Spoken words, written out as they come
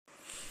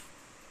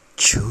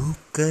छू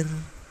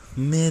कर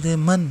मेरे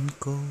मन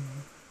को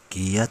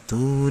किया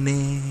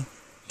तूने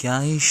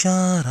क्या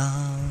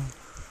इशारा,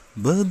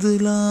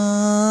 बदला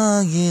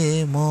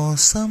ये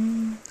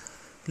मौसम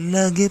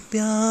लगे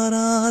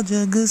प्यारा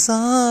जग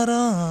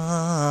सारा।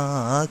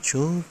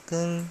 छू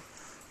कर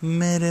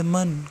मेरे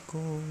मन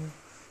को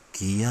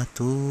किया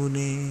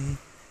तूने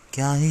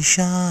क्या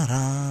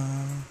इशारा,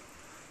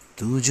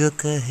 तू जो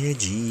कहे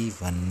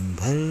जीवन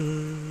भर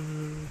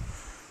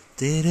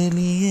तेरे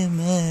लिए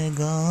मैं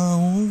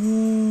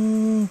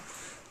गाऊं,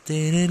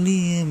 तेरे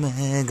लिए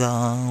मैं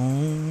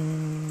गाऊं।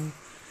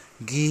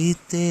 गीत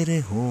तेरे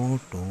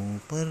होठों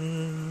पर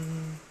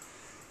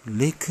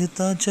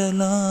लिखता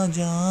चला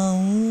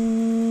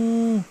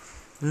जाऊं,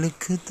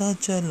 लिखता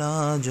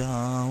चला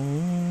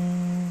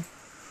जाऊं।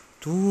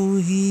 तू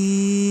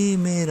ही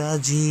मेरा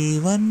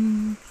जीवन,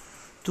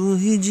 तू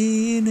ही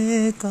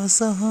जीने का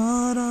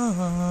सहारा।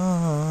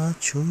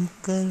 छू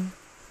कर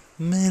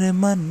मेरे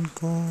मन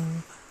को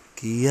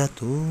किया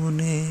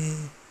तूने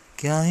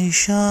क्या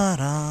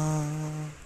इशारा।